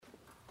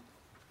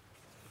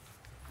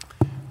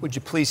Would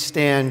you please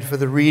stand for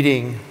the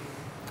reading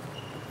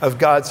of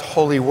God's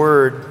holy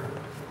word?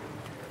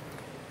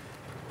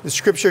 The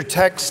scripture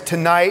text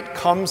tonight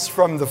comes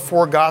from the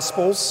four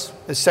Gospels,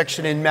 a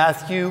section in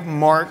Matthew,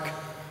 Mark,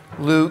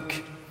 Luke,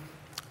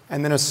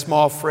 and then a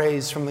small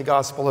phrase from the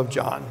Gospel of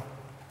John.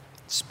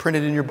 It's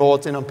printed in your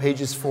bulletin on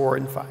pages 4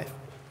 and 5.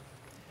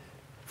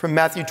 From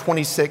Matthew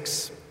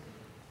 26.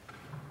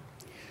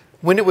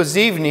 When it was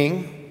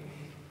evening,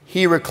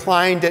 he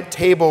reclined at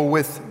table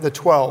with the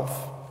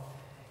 12.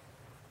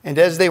 And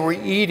as they were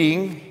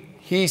eating,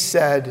 he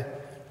said,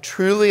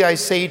 "Truly I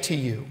say to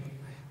you,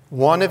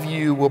 one of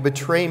you will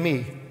betray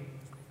me."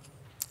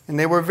 And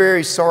they were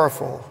very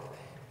sorrowful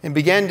and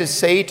began to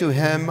say to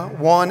him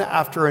one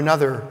after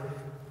another,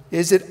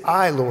 "Is it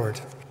I,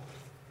 Lord?"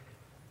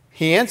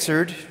 He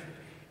answered,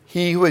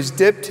 "He who has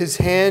dipped his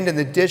hand in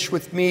the dish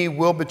with me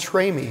will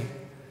betray me.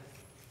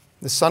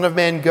 The Son of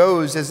Man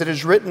goes as it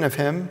is written of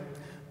him,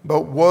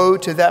 but woe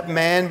to that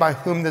man by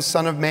whom the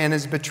Son of Man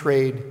is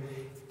betrayed.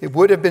 It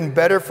would have been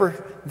better for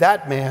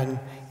that man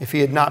if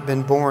he had not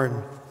been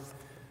born."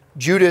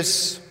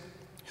 Judas,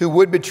 who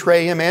would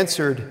betray him,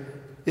 answered,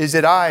 "Is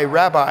it I,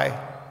 Rabbi?"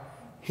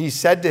 He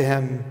said to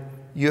him,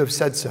 "You have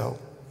said so."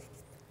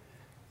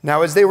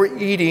 Now as they were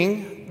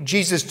eating,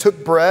 Jesus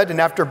took bread and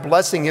after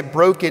blessing it,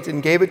 broke it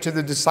and gave it to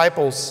the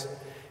disciples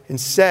and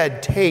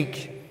said,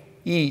 "Take,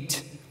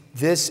 eat,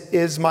 this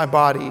is my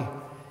body."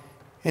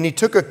 And he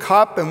took a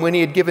cup, and when he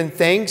had given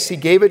thanks, he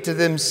gave it to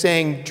them,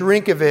 saying,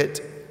 "Drink of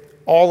it,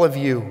 all of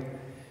you,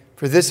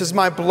 for this is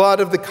my blood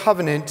of the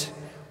covenant,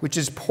 which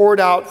is poured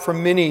out for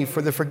many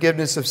for the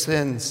forgiveness of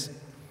sins.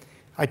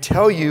 I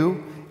tell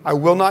you, I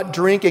will not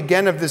drink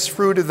again of this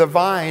fruit of the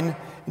vine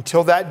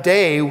until that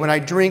day when I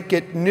drink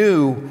it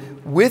new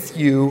with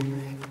you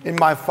in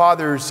my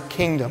Father's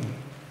kingdom."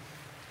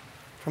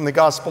 From the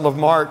Gospel of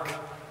Mark.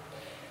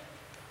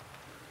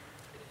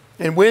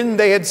 And when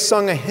they had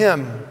sung a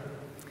hymn,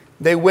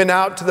 they went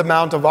out to the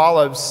Mount of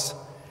Olives,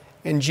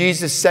 and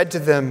Jesus said to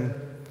them,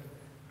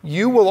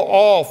 "You will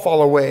all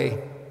fall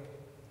away,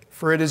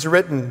 for it is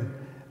written,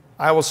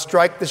 I will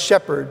strike the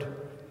shepherd,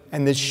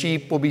 and the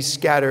sheep will be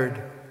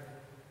scattered.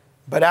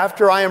 But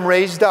after I am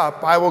raised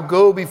up, I will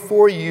go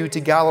before you to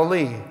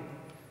Galilee."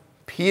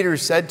 Peter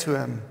said to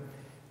him,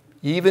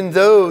 "Even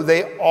though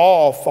they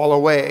all fall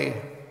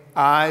away,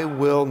 I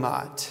will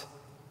not."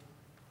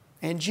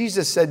 And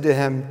Jesus said to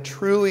him,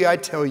 "Truly I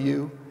tell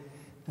you,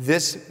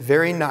 this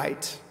very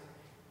night,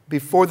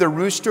 before the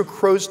rooster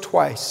crows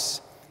twice,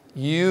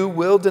 you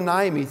will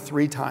deny me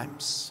 3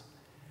 times.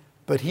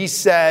 But he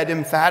said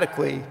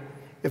emphatically,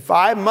 "If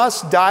I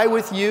must die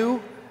with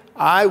you,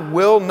 I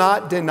will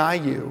not deny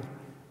you."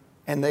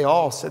 And they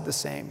all said the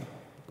same.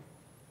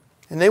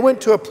 And they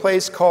went to a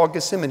place called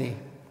Gethsemane.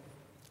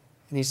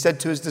 And he said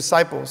to his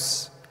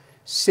disciples,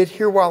 "Sit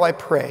here while I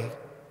pray."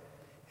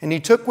 And he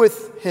took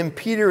with him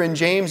Peter and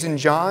James and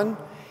John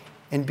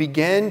and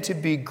began to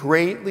be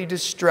greatly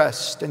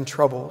distressed and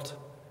troubled.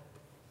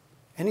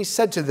 And he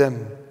said to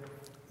them,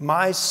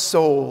 "My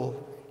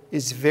soul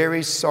is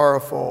very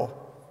sorrowful,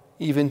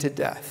 even to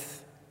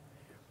death.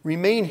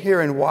 Remain here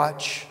and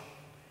watch."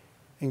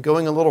 And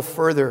going a little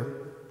further,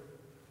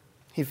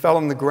 he fell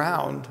on the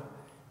ground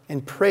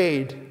and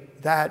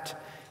prayed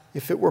that,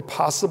 if it were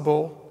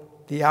possible,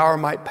 the hour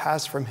might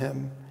pass from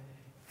him.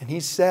 And he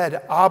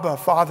said, "Abba,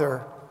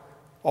 Father,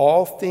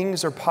 all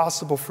things are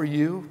possible for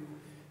you.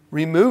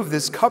 Remove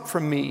this cup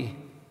from me.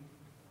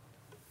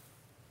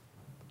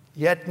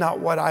 Yet not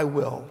what I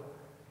will,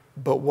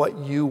 but what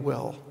you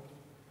will."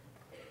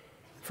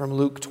 From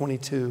Luke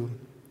 22.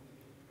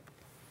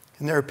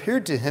 And there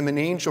appeared to him an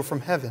angel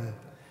from heaven,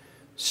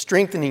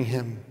 strengthening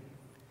him.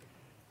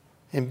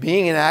 And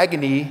being in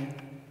agony,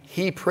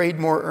 he prayed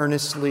more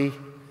earnestly,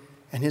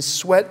 and his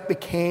sweat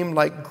became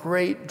like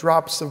great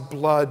drops of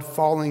blood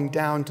falling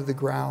down to the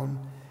ground.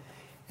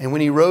 And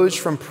when he rose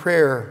from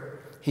prayer,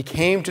 he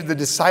came to the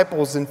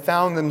disciples and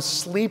found them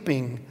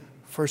sleeping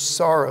for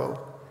sorrow.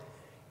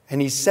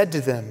 And he said to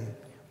them,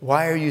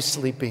 "Why are you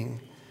sleeping?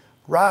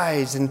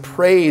 Rise and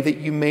pray that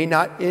you may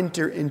not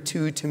enter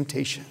into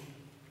temptation."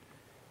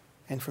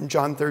 And from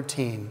John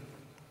 13,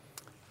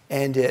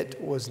 and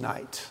it was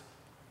night.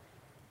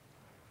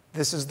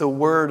 This is the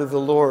word of the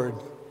Lord.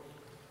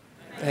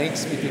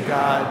 Thanks be to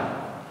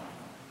God.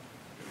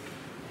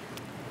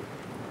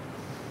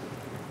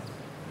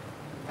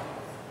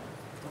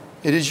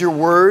 It is your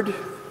word,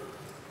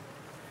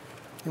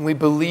 and we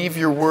believe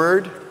your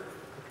word.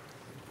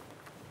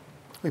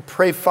 We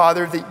pray,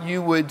 Father, that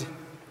you would,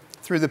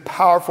 through the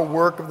powerful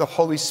work of the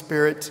Holy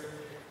Spirit,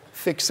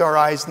 fix our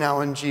eyes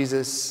now on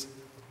Jesus.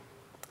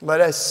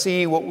 Let us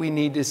see what we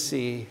need to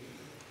see,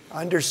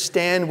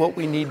 understand what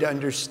we need to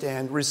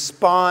understand,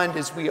 respond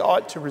as we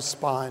ought to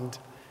respond,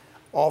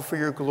 all for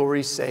your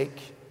glory's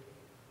sake.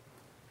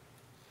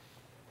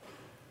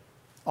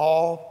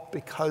 All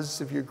because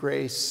of your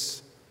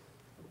grace,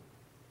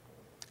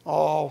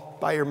 all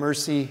by your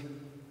mercy,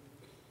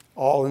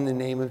 all in the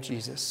name of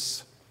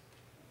Jesus.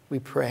 We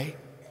pray.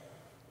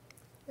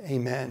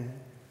 Amen.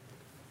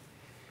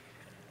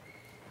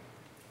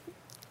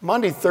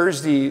 Maundy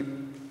Thursday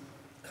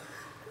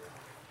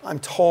I'm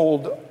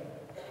told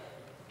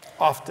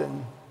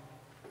often,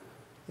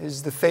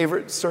 is the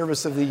favorite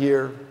service of the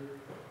year.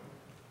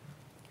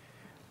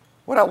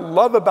 What I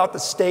love about the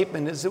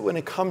statement is that when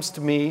it comes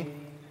to me,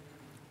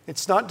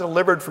 it's not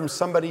delivered from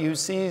somebody who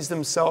sees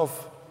themselves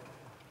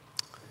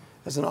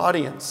as an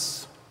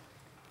audience,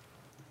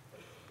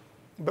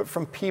 but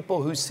from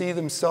people who see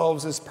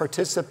themselves as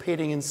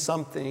participating in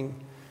something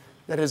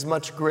that is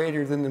much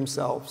greater than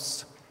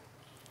themselves.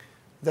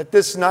 That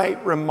this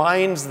night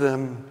reminds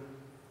them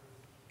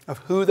of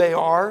who they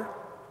are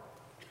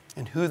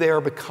and who they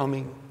are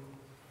becoming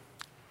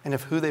and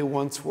of who they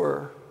once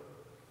were.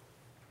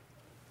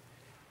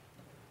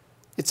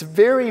 It's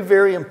very,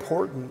 very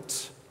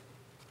important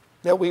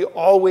that we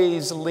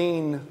always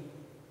lean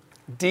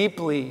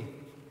deeply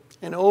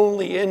and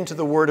only into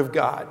the Word of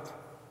God.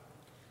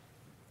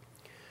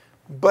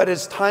 But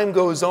as time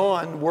goes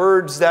on,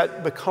 words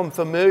that become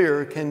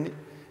familiar can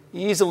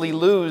easily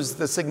lose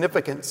the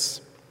significance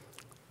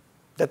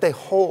that they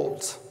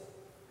hold,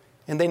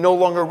 and they no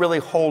longer really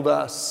hold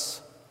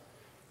us.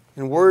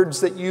 And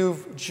words that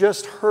you've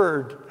just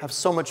heard have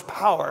so much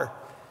power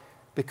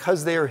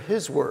because they are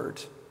His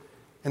Word,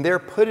 and they're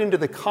put into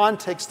the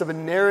context of a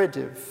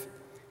narrative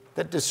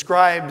that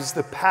describes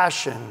the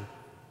passion,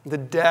 the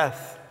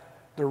death,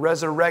 the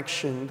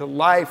resurrection, the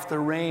life, the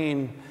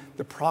reign,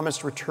 the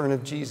promised return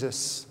of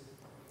Jesus.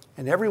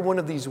 And every one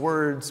of these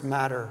words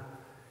matter.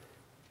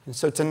 And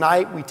so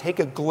tonight we take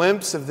a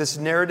glimpse of this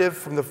narrative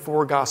from the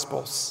four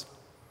Gospels.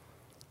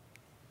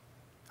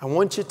 I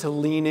want you to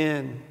lean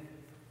in.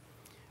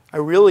 I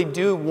really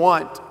do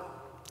want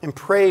and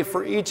pray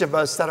for each of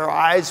us that our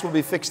eyes will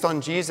be fixed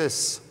on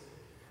Jesus.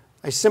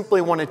 I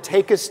simply want to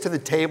take us to the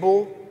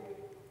table,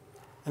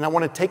 and I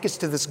want to take us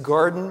to this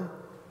garden,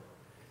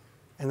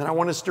 and then I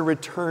want us to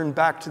return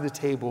back to the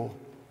table.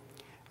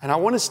 And I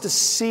want us to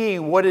see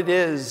what it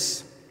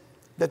is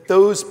that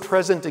those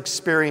present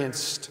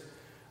experienced,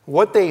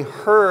 what they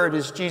heard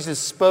as Jesus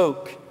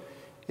spoke,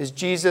 as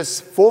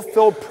Jesus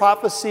fulfilled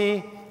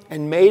prophecy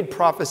and made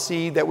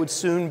prophecy that would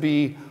soon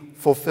be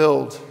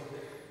fulfilled.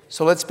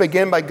 So let's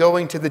begin by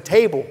going to the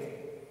table.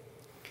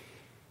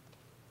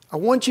 I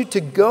want you to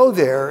go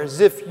there as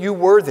if you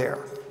were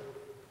there.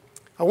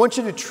 I want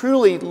you to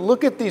truly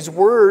look at these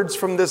words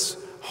from this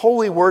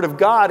holy Word of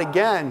God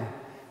again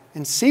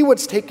and see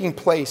what's taking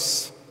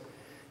place.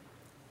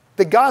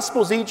 The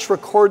Gospels each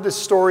record the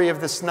story of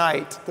this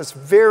night, this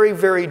very,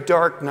 very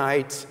dark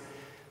night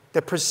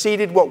that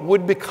preceded what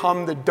would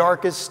become the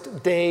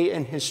darkest day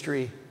in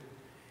history.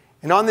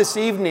 And on this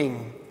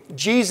evening,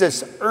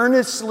 Jesus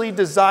earnestly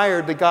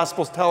desired, the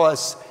Gospels tell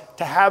us,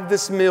 to have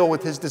this meal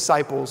with His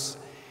disciples.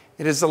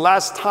 It is the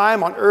last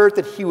time on earth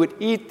that He would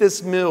eat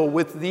this meal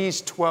with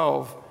these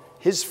 12,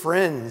 His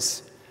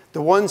friends,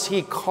 the ones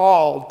He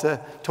called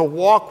to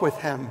walk with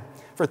Him.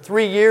 For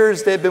 3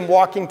 years they had been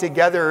walking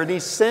together, and He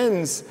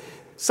sends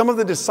some of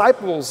the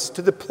disciples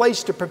to the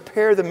place to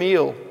prepare the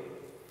meal.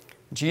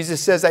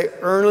 Jesus says, I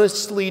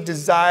earnestly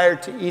desire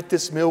to eat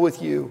this meal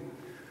with you.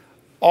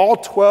 All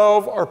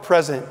 12 are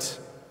present.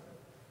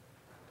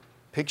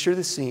 Picture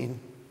the scene.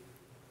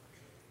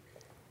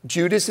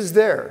 Judas is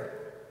there.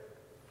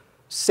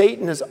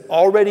 Satan has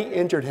already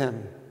entered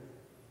him.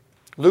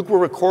 Luke will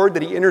record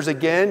that he enters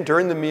again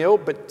during the meal,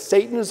 but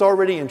Satan has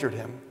already entered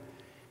him.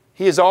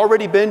 He has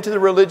already been to the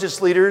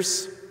religious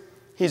leaders.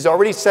 He's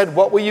already said,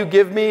 what will you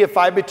give me if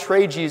I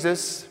betray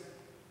Jesus?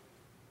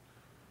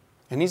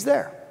 And he's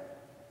there.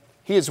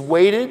 He has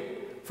waited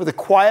for the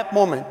quiet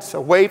moments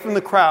away from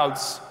the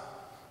crowds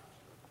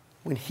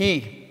when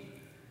he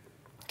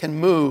can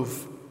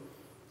move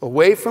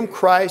away from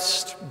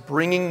Christ,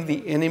 bringing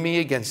the enemy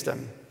against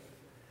him.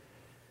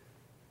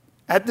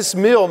 At this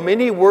meal,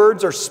 many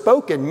words are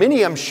spoken,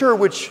 many, I'm sure,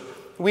 which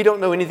we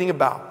don't know anything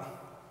about.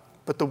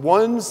 But the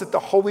ones that the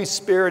Holy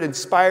Spirit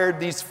inspired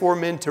these four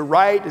men to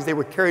write as they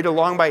were carried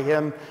along by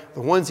Him,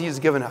 the ones He has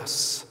given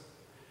us.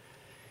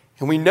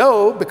 And we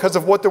know, because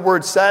of what the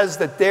Word says,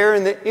 that there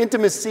in the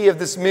intimacy of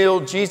this meal,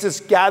 Jesus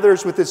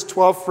gathers with His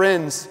 12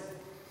 friends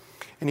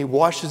and He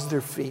washes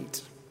their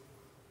feet.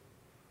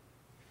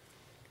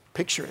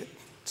 Picture it.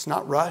 It's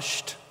not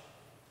rushed.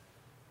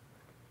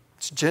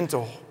 It's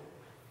gentle.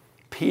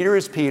 Peter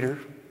is Peter.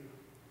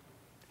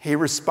 He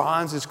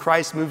responds as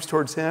Christ moves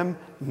towards him.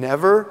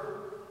 Never.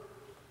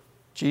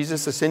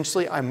 Jesus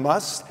essentially, I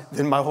must,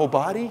 then my whole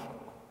body.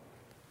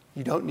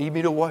 You don't need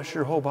me to wash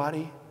your whole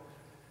body.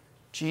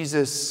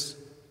 Jesus,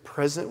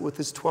 present with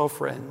His 12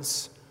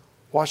 friends,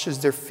 washes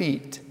their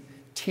feet,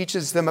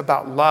 teaches them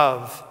about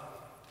love,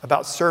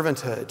 about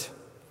servanthood,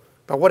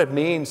 about what it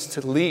means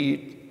to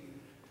lead.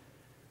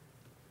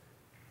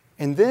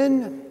 And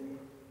then,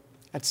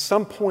 at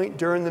some point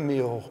during the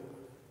meal,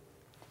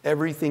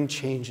 everything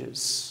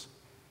changes.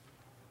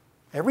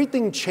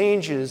 Everything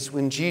changes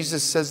when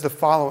Jesus says the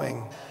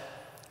following: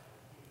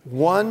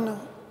 one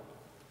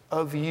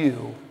of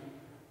you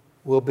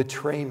will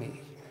betray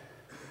me.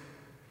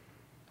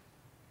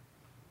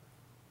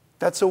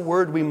 That's a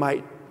word we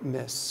might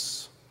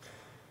miss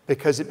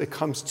because it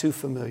becomes too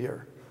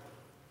familiar.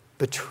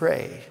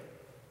 Betray.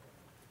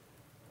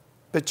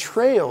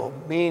 Betray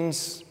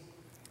means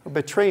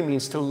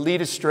to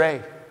lead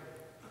astray,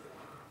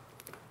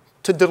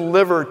 to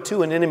deliver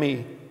to an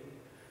enemy,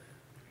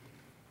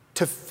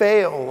 to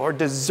fail or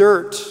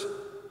desert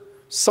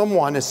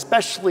someone,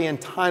 especially in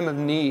time of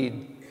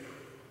need.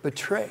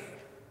 Betray.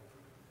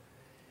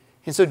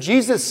 And so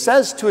Jesus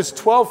says to his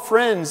 12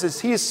 friends, as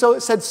he has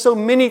said so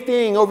many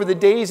things over the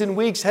days and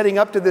weeks heading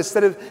up to this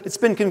that it's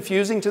been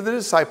confusing to the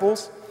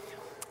disciples,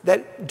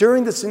 that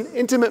during this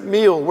intimate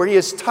meal where he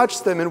has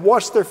touched them and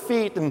washed their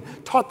feet and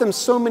taught them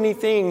so many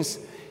things,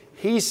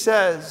 he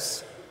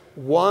says,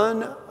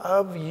 one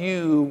of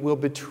you will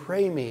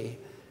betray me,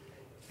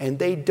 and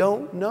they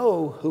don't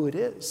know who it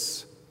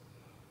is.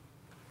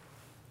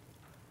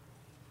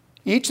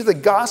 Each of the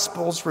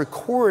Gospels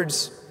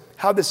records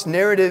how this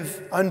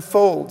narrative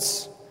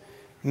unfolds.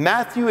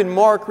 Matthew and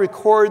Mark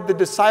record the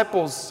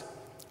disciples,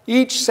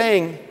 each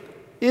saying,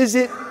 "Is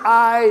it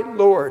I,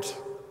 Lord?"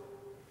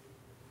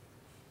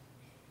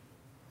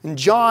 And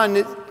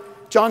John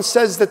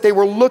says that they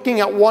were looking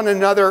at one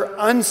another,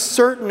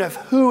 uncertain of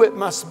who it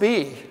must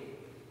be.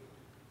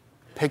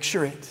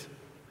 Picture it.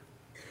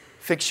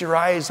 Fix your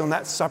eyes on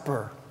that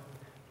supper.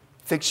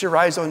 Fix your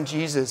eyes on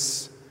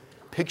Jesus.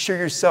 Picture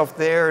yourself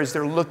there as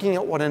they're looking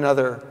at one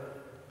another.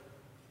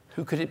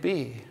 Who could it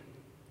be?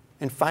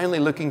 And finally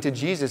looking to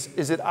Jesus,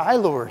 "Is it I,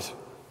 Lord?"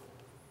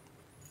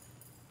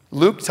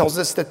 Luke tells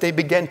us that they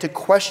began to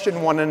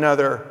question one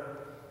another.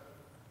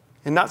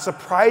 And not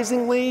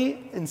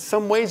surprisingly, in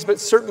some ways, but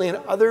certainly in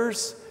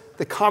others,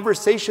 the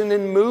conversation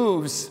then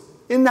moves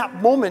in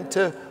that moment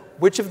to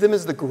which of them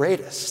is the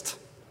greatest.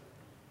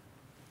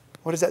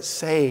 What does that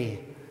say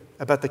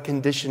about the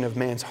condition of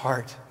man's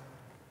heart?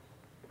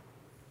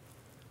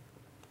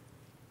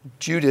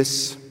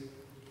 Judas,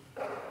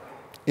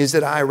 "Is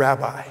it I,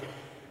 Rabbi?"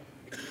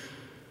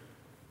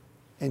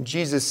 And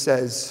Jesus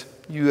says,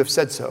 "You have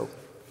said so."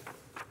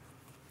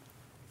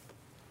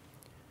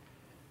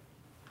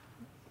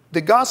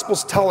 The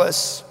Gospels tell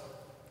us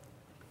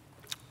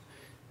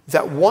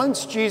that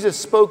once Jesus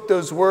spoke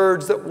those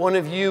words that one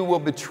of you will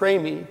betray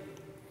me,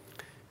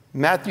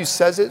 Matthew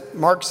says it,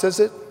 Mark says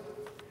it,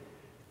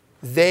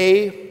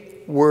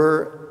 they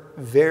were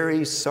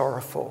very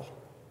sorrowful.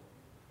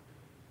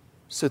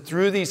 So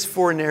through these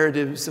four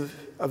narratives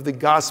of the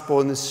gospel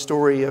and the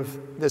story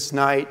of this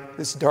night,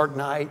 this dark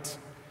night,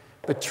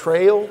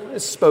 betrayal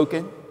is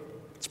spoken,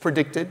 it's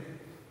predicted.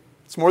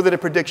 It's more than a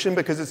prediction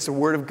because it's the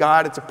word of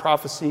God, it's a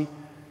prophecy.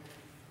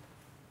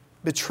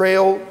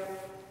 Betrayal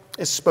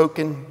is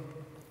spoken,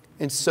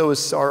 and so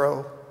is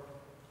sorrow.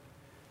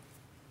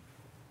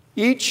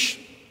 Each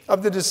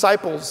of the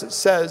disciples, it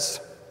says,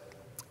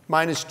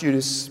 minus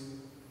Judas,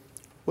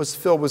 was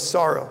filled with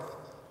sorrow.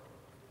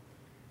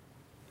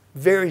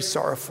 Very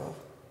sorrowful.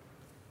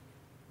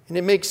 And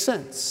it makes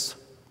sense.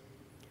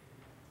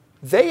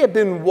 They had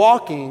been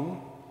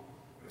walking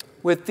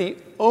with the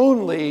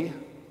only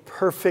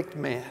perfect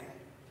man.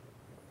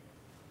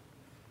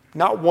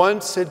 Not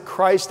once had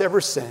Christ ever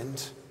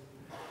sinned.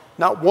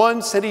 Not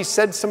once had he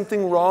said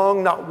something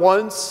wrong. Not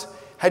once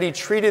had he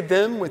treated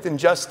them with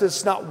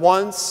injustice. Not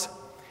once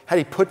had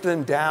he put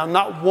them down.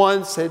 Not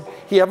once had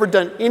he ever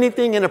done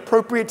anything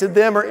inappropriate to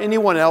them or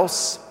anyone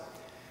else.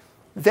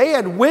 They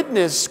had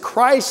witnessed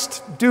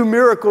Christ do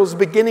miracles,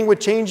 beginning with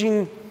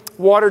changing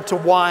water to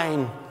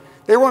wine.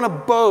 They were on a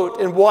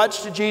boat and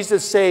watched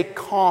Jesus say,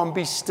 "Calm,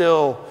 be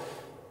still."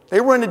 They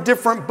were in a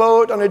different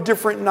boat on a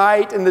different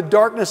night. In the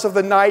darkness of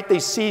the night, they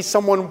see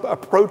someone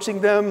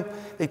approaching them.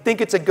 They think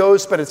it's a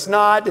ghost, but it's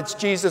not. It's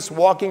Jesus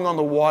walking on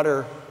the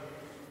water.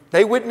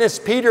 They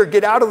witnessed Peter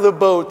get out of the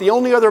boat. The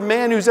only other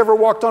man who's ever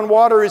walked on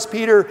water is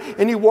Peter,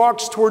 and he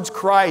walks towards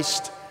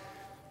Christ.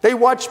 They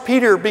watch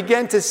Peter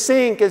begin to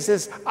sink as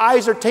his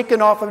eyes are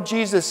taken off of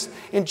Jesus,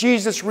 and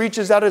Jesus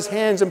reaches out his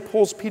hands and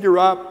pulls Peter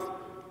up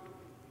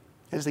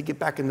as they get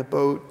back in the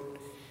boat.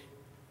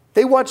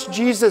 They watch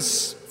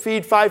Jesus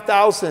feed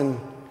 5,000.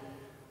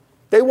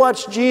 They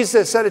watched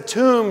Jesus at a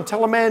tomb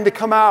tell a man to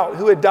come out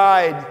who had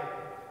died.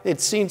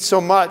 They'd seen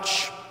so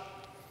much.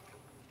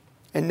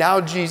 And now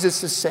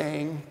Jesus is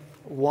saying,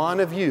 "One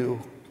of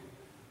you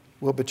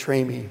will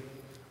betray me."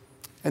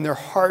 And their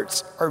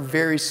hearts are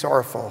very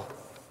sorrowful.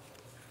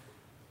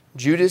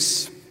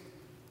 Judas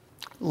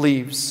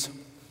leaves.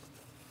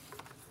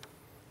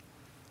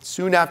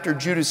 Soon after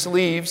Judas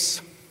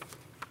leaves,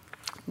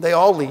 they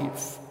all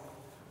leave.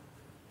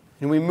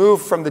 And we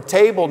move from the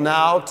table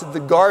now to the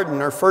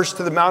garden, or first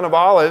to the Mount of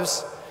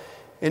Olives.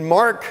 And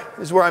Mark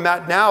is where I'm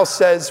at now,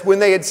 says, when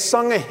they had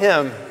sung a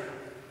hymn.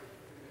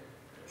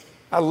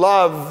 I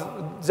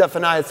love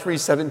Zephaniah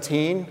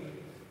 3:17.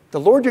 "The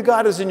Lord your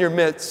God is in your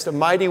midst, a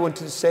mighty one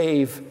to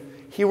save.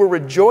 He will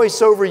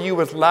rejoice over you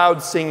with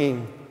loud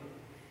singing."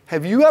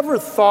 Have you ever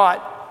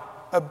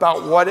thought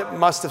about what it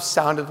must have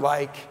sounded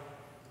like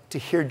to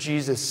hear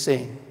Jesus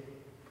sing?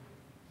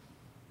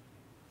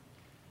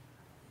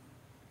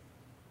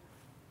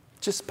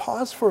 Just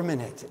pause for a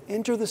minute.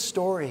 Enter the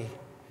story.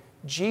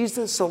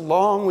 Jesus,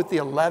 along with the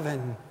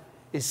 11,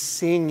 is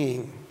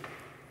singing.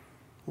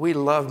 We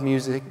love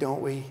music,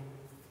 don't we?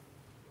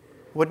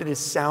 What did it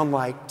sound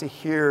like to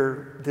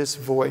hear this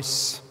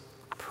voice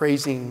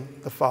praising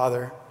the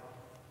Father?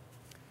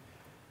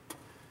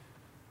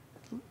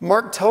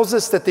 Mark tells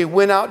us that they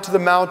went out to the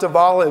Mount of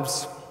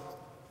Olives.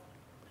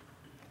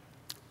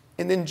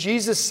 And then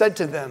Jesus said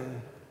to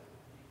them,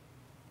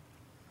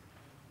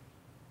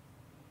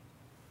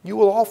 "You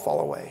will all fall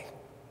away.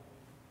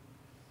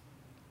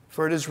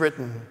 For it is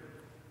written,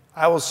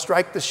 I will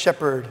strike the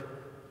shepherd,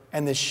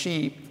 and the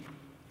sheep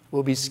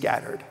will be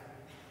scattered."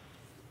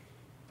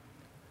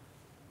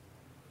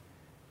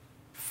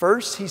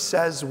 First, he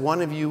says,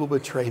 one of you will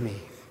betray me.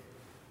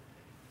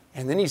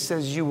 And then he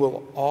says, you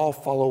will all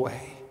fall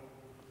away.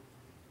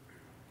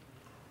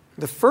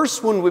 The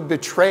first one would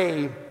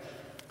betray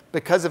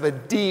because of a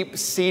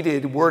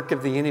deep-seated work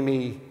of the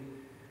enemy,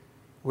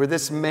 where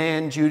this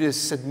man,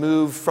 Judas, had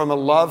moved from a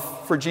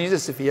love for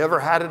Jesus, if he ever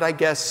had it, I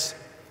guess,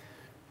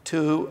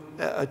 to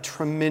a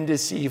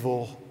tremendous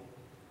evil.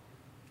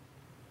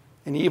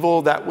 An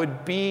evil that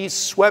would be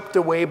swept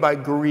away by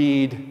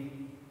greed.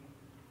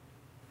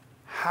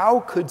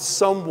 How could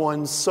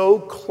someone so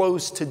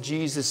close to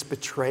Jesus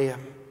betray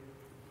him?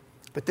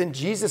 But then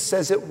Jesus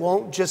says it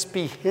won't just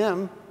be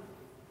him,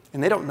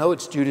 and they don't know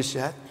it's Judas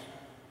yet.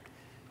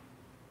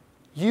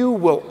 You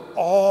will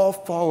all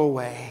fall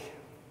away.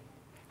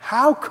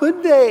 How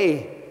could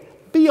they?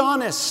 Be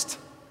honest.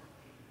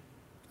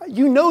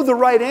 You know the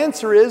right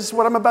answer is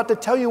what I'm about to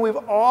tell you. We've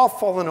all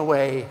fallen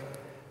away.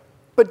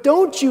 But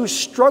don't you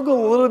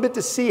struggle a little bit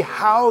to see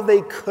how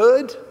they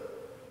could?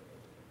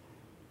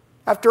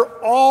 After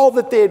all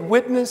that they had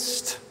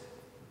witnessed,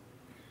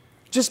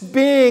 just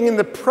being in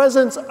the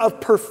presence of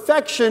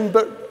perfection,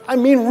 but I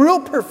mean real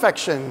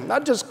perfection,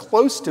 not just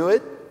close to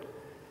it.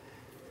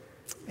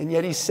 And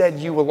yet he said,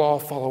 you will all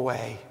fall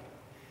away.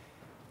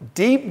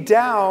 Deep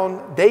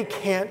down, they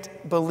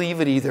can't believe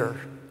it either.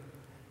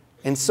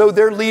 And so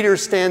their leader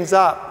stands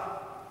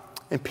up.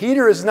 And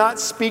Peter is not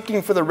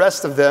speaking for the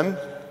rest of them.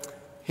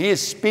 He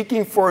is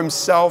speaking for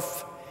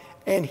himself.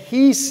 And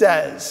he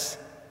says,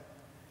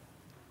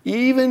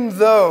 even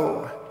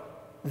though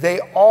they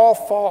all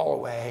fall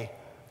away,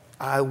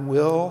 I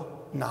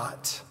will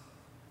not.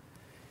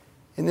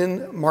 And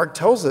then Mark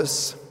tells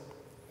us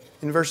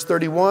in verse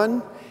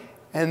 31,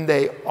 and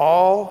they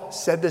all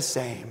said the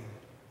same.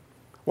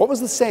 What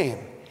was the same?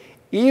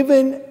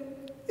 Even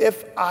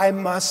if I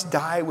must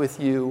die with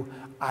you,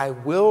 I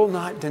will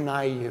not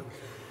deny you.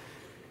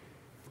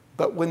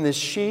 But when the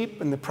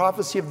sheep and the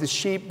prophecy of the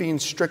sheep being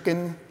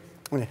stricken,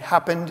 when it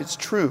happened, it's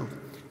true,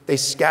 they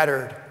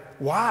scattered.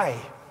 Why?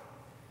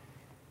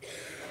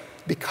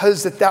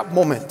 Because at that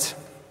moment,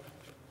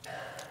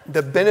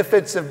 the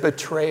benefits of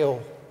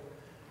betrayal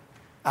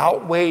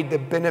outweighed the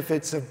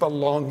benefits of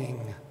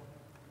belonging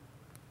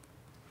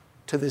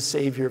to the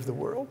Savior of the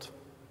world.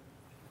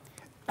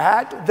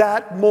 At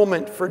that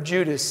moment for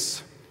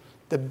Judas,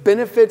 the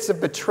benefits of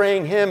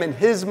betraying him in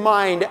his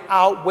mind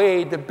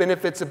outweighed the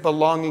benefits of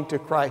belonging to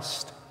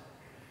Christ.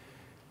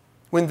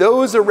 When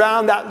those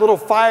around that little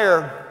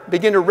fire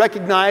began to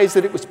recognize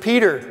that it was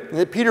Peter, and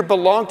that Peter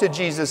belonged to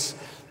Jesus,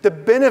 the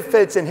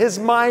benefits in his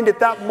mind at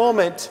that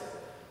moment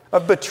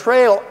of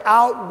betrayal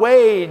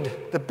outweighed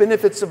the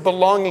benefits of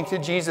belonging to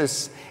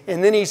Jesus.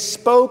 And then he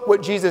spoke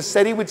what Jesus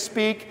said he would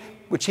speak,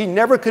 which he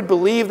never could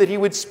believe that he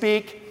would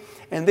speak.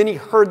 And then he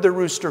heard the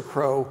rooster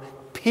crow.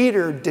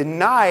 Peter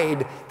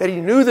denied that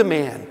he knew the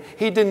man.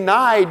 He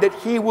denied that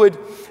he would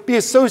be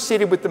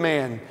associated with the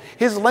man.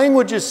 His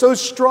language is so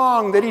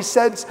strong that he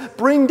says,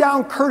 bring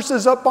down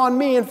curses up on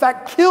me. In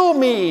fact, kill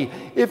me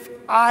if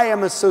I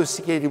am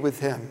associated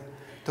with him.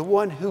 The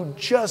one who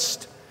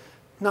just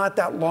not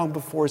that long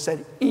before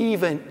said,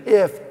 even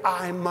if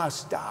I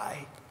must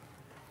die.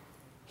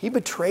 He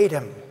betrayed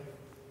him.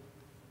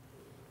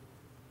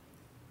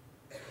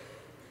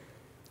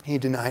 He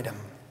denied him.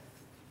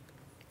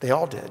 They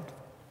all did.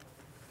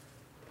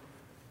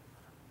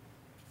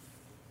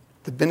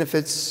 The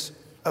benefits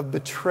of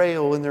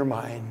betrayal in their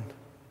mind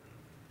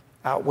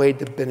outweighed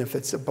the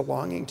benefits of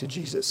belonging to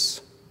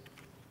Jesus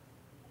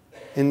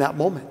in that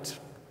moment.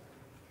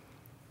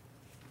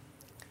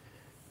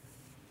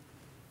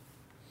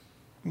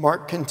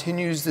 Mark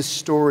continues the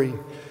story.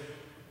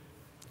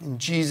 And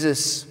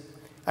Jesus,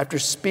 after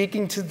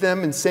speaking to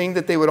them and saying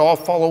that they would all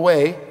fall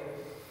away,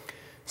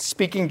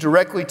 speaking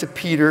directly to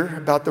Peter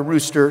about the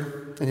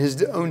rooster and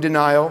his own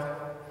denial,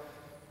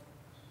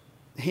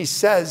 he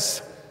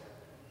says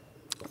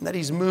that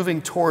he's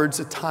moving towards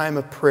a time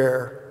of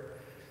prayer.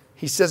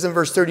 He says in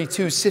verse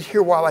 32, sit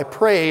here while I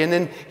pray. And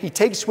then he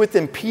takes with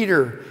him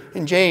Peter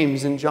and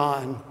James and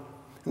John.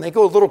 And they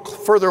go a little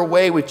further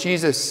away with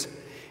Jesus.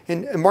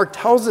 And Mark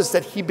tells us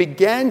that he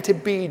began to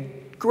be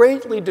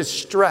greatly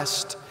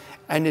distressed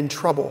and in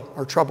trouble,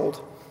 or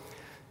troubled.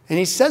 And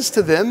he says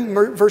to them,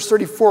 verse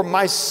 34,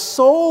 my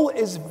soul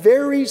is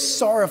very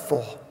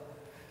sorrowful,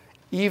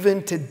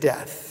 even to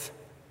death.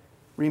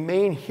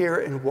 Remain here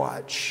and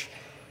watch.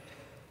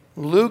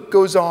 Luke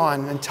goes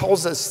on and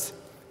tells us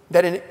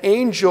that an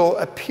angel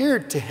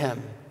appeared to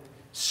him,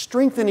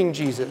 strengthening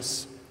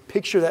Jesus.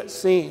 Picture that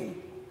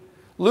scene.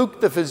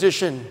 Luke, the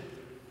physician,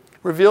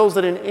 reveals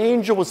that an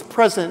angel was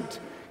present,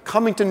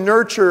 coming to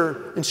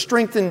nurture and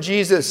strengthen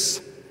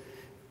Jesus.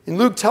 And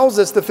Luke tells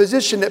us, the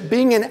physician, that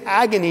being in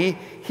agony,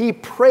 he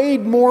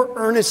prayed more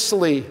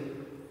earnestly.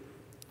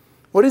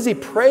 What is he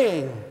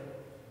praying?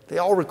 They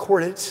all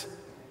record it.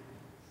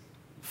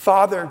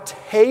 Father,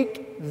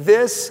 take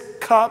this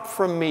cup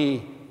from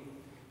me,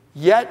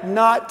 yet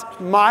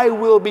not my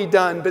will be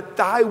done, but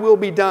thy will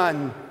be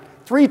done.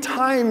 3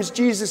 times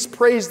Jesus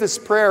prays this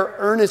prayer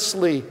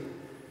earnestly.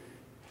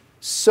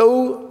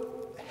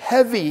 So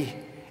heavy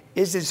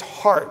is his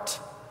heart,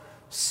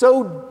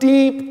 so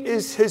deep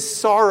is his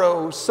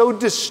sorrow, so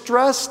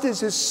distressed is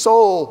his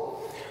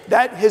soul,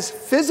 that his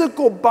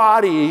physical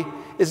body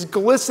is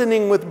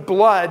glistening with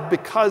blood,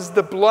 because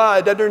the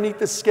blood underneath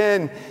the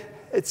skin,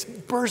 it's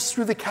burst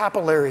through the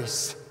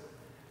capillaries.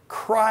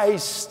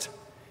 Christ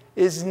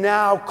is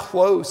now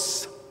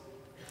close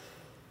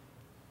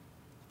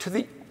to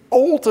the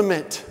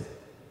ultimate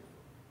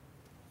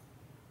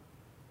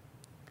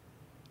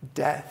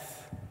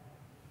death,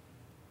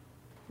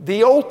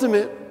 the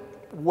ultimate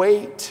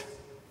weight,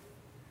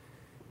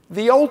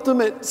 the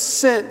ultimate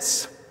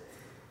sense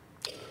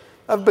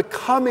of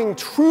becoming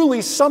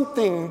truly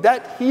something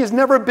that he has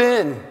never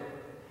been.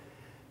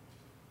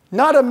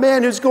 Not a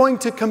man who's going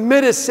to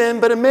commit a sin,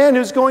 but a man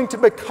who's going to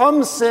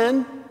become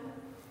sin,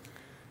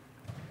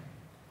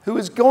 who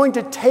is going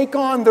to take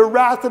on the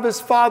wrath of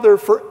his Father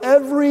for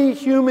every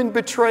human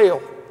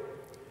betrayal,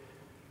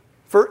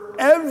 for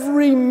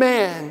every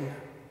man,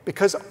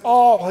 because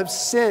all have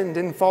sinned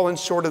and fallen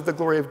short of the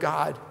glory of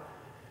God.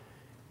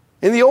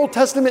 And the Old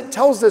Testament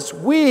tells us,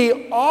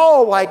 we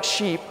all like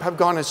sheep have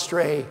gone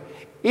astray.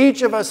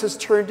 Each of us has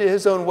turned to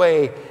his own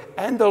way,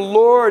 and the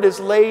Lord has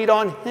laid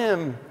on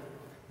him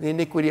the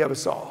iniquity of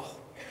us all.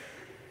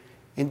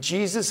 And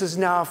Jesus is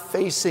now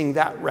facing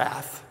that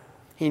wrath.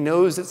 He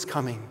knows it's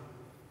coming.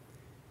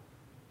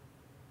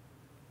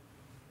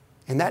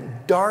 And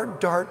that dark,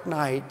 dark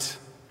night,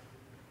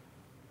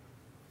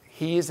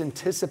 he is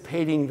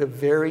anticipating the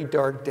very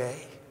dark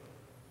day.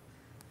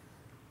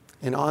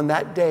 And on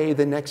that day,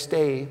 the next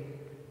day,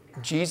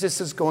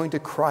 Jesus is going to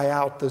cry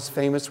out those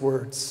famous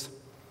words,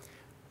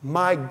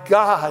 my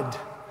God,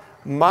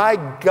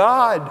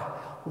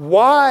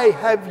 why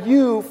have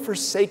you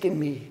forsaken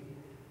me?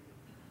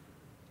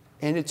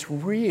 And it's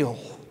real.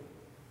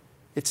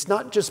 It's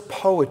not just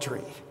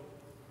poetry.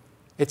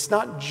 It's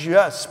not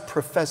just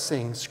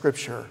professing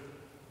Scripture.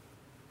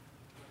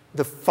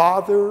 The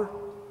Father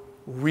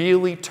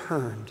really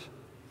turned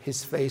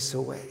his face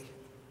away.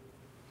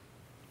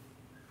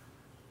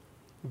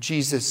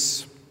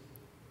 Jesus,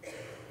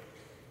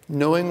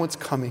 knowing what's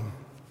coming,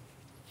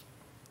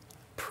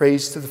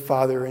 prays to the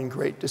Father in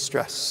great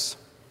distress.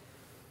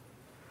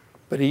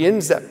 But he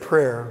ends that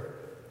prayer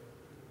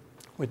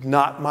with,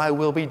 not my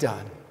will be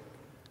done,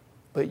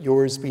 but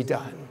yours be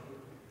done.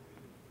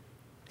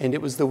 And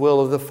it was the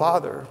will of the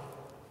Father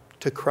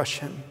to crush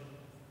him.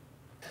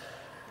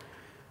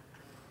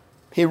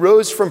 He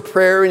rose from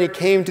prayer and he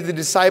came to the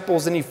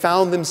disciples and he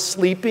found them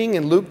sleeping.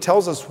 And Luke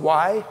tells us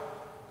why.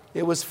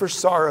 It was for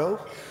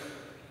sorrow.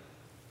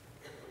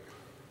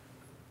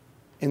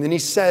 And then he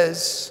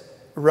says,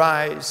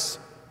 rise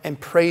and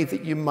pray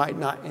that you might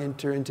not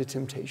enter into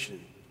temptation.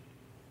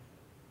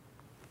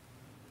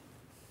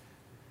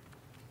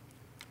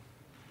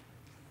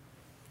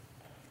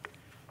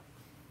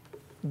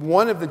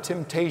 One of the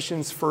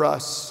temptations for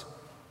us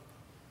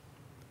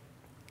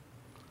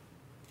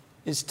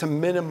is to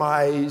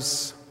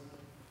minimize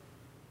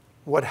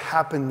what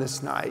happened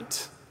this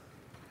night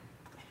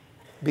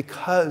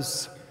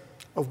because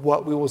of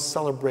what we will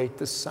celebrate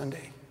this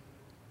Sunday.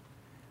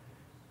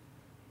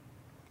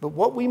 But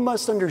what we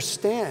must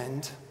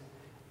understand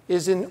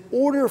is, in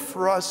order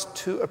for us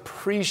to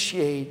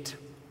appreciate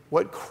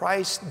what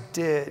Christ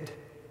did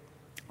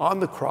on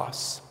the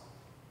cross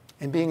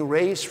and being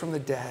raised from the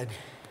dead,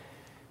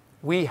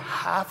 we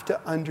have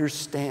to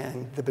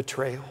understand the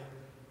betrayal.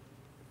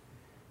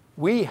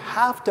 We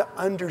have to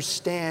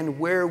understand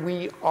where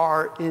we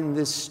are in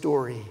this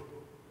story.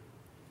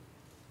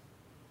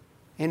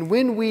 And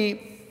when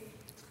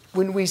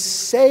we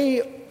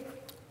say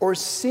or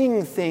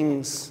sing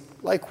things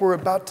like we're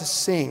about to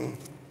sing,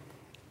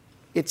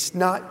 it's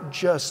not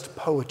just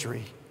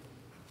poetry.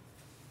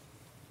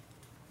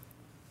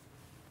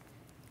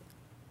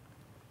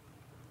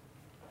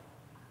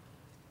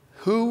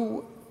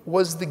 Who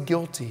was the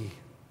guilty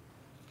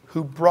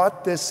who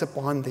brought this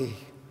upon thee?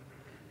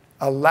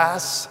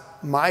 Alas,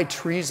 my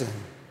treason,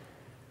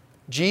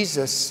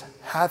 Jesus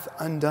hath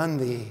undone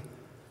thee.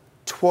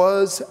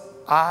 'Twas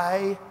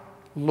I,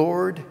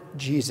 Lord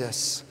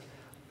Jesus,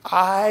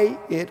 I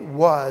it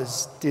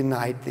was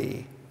denied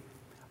thee.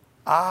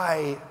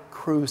 I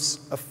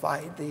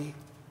crucified thee.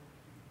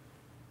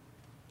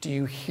 Do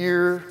you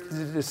hear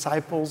the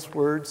disciples'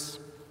 words,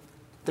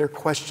 their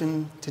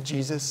question to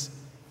Jesus?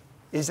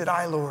 Is it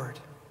I, Lord?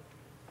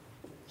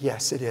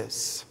 Yes, it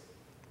is.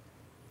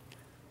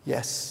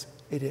 Yes,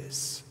 it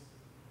is.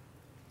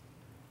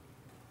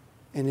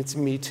 And it's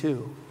me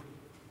too.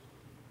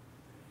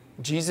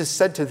 Jesus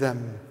said to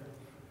them,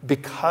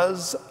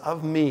 because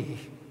of me,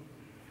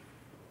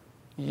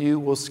 you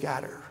will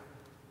scatter.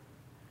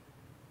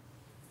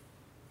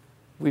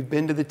 We've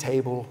been to the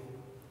table.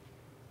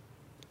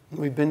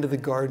 We've been to the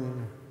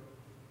garden.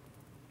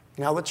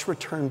 Now let's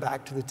return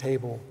back to the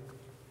table.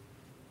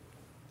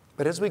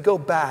 But as we go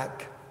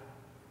back,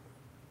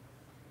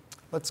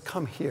 let's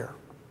come here.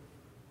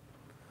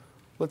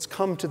 Let's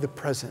come to the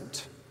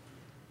present.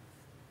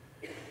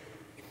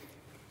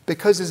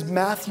 Because as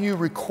Matthew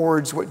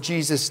records what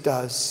Jesus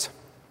does,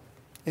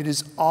 it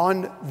is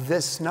on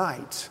this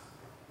night,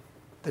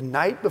 the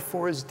night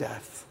before his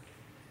death,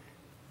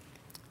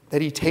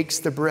 that he takes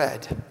the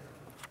bread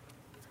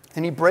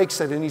and he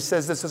breaks it and he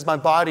says, "This is my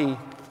body."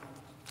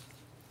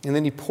 And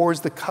then he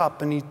pours the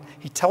cup and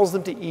he tells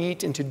them to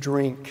eat and to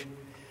drink.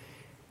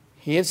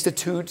 He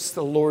institutes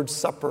the Lord's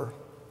Supper,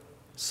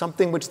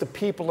 something which the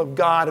people of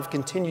God have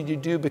continued to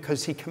do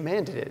because he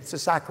commanded it. It's a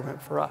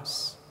sacrament for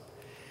us.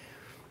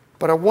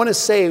 But I want to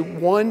say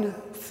one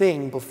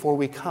thing before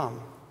we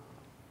come.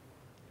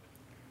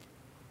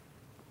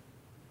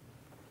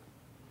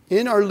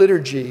 In our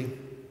liturgy,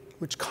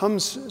 which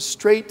comes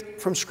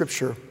straight from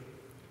Scripture,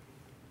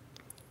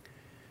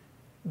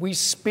 we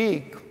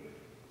speak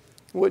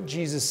what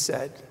Jesus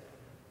said.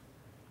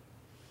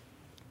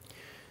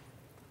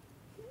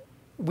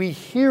 We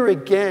hear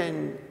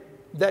again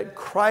that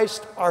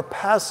Christ, our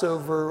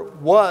Passover,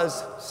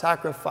 was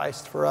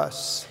sacrificed for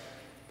us.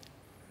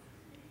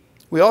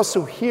 We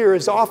also hear,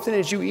 as often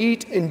as you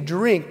eat and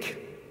drink,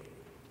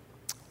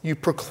 you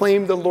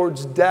proclaim the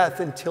Lord's death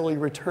until he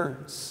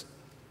returns.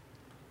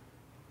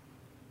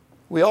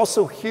 We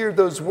also hear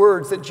those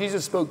words that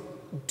Jesus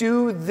spoke,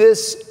 "Do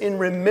this in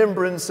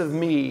remembrance of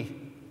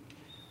me."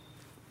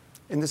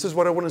 And this is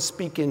what I want to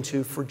speak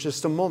into for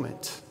just a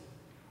moment.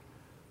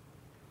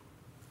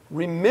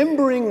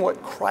 Remembering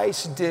what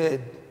Christ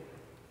did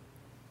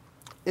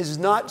is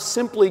not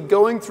simply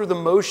going through the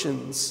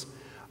motions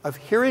of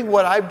hearing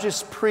what I've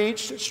just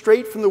preached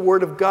straight from the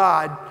Word of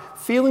God,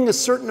 feeling a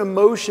certain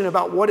emotion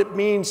about what it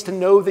means to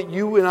know that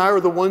you and I are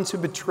the ones who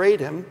betrayed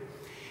him,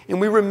 and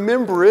we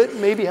remember it,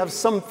 maybe have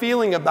some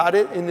feeling about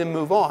it, and then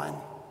move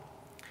on.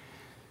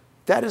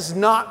 That is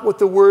not what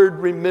the word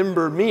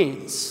remember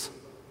means.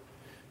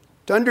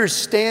 To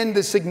understand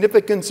the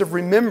significance of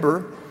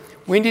remember,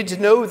 we need to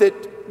know that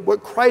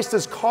what Christ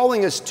is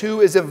calling us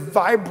to is a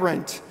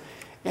vibrant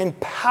and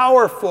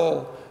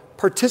powerful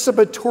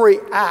participatory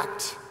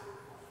act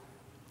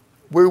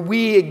where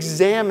we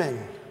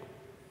examine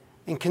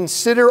and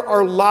consider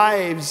our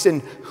lives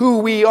and who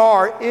we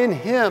are in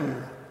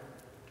him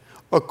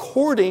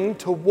according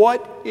to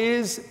what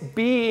is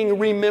being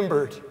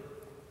remembered.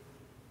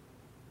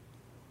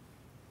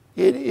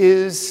 It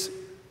is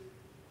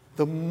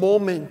the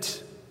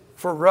moment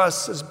for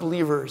us as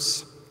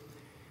believers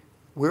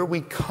where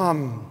we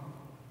come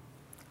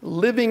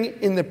living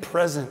in the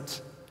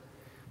present,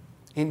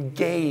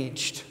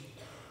 engaged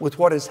with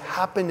what has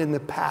happened in the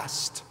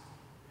past,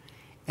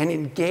 and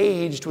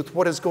engaged with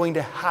what is going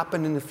to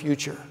happen in the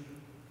future.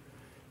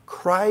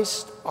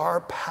 Christ,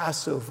 our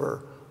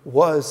Passover,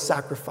 was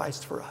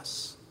sacrificed for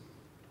us.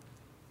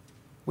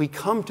 We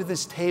come to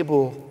this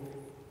table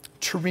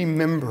to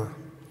remember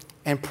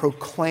and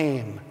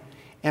proclaim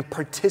and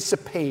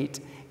participate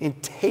in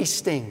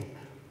tasting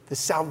the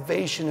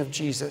salvation of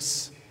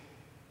Jesus.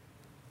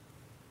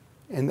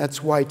 And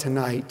that's why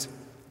tonight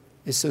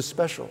is so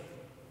special.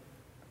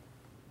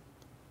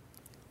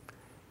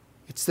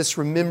 It's this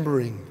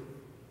remembering,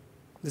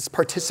 this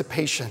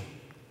participation,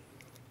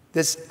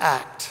 this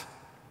act.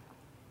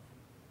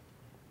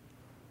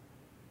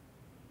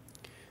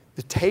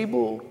 The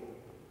table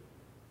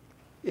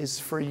is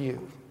for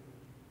you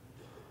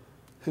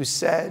who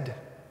said,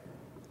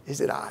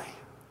 "Is it I?"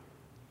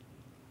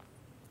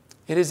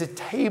 It is a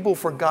table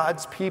for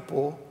God's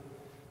people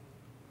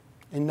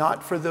and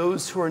not for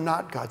those who are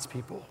not God's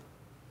people.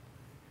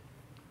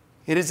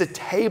 It is a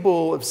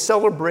table of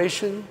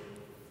celebration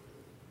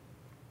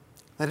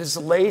that is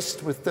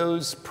laced with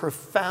those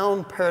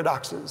profound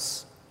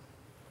paradoxes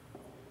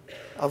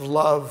of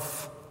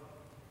love,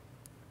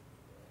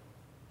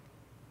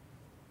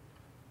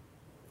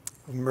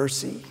 of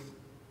mercy,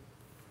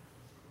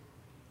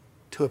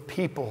 to a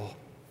people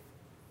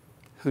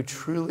who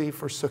truly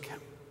forsook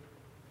him.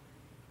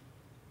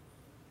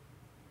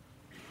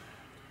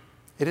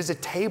 It is a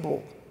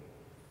table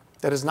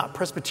that is not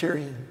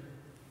Presbyterian,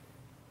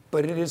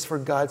 but it is for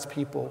God's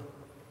people.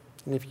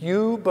 And if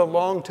you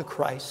belong to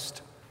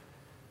Christ,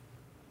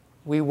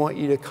 we want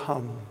you to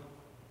come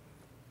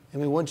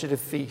and we want you to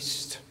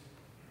feast.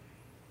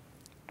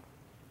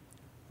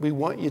 We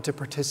want you to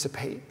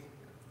participate.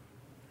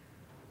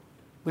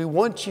 We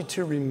want you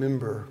to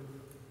remember.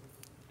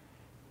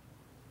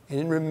 And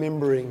in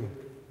remembering,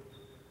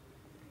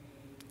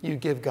 you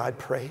give God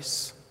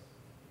praise.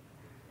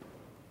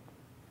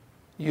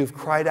 You've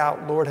cried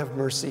out, "Lord, have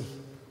mercy."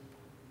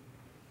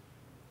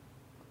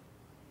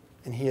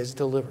 And he has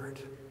delivered.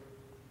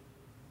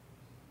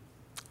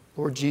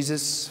 Lord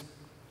Jesus,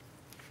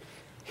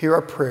 hear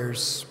our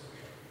prayers.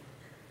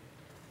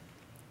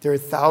 There are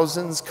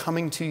thousands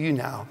coming to you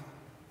now.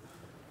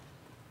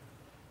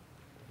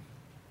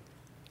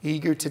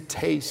 eager to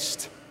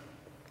taste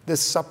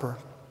this supper,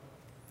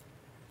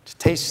 to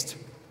taste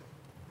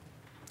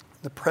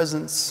the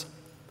presence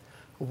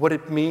of what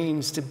it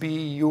means to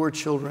be your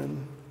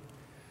children.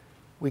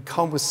 We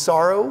come with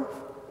sorrow.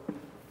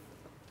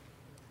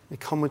 We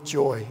come with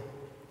joy.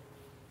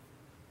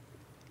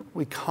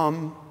 We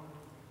come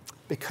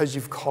because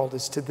you've called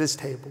us to this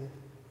table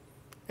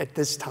at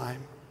this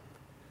time,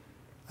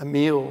 a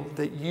meal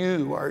that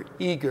you are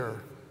eager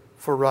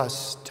for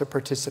us to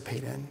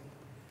participate in.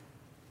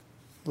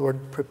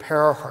 Lord,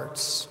 prepare our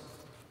hearts.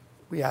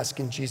 We ask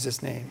in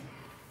Jesus' name.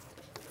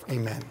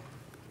 Amen.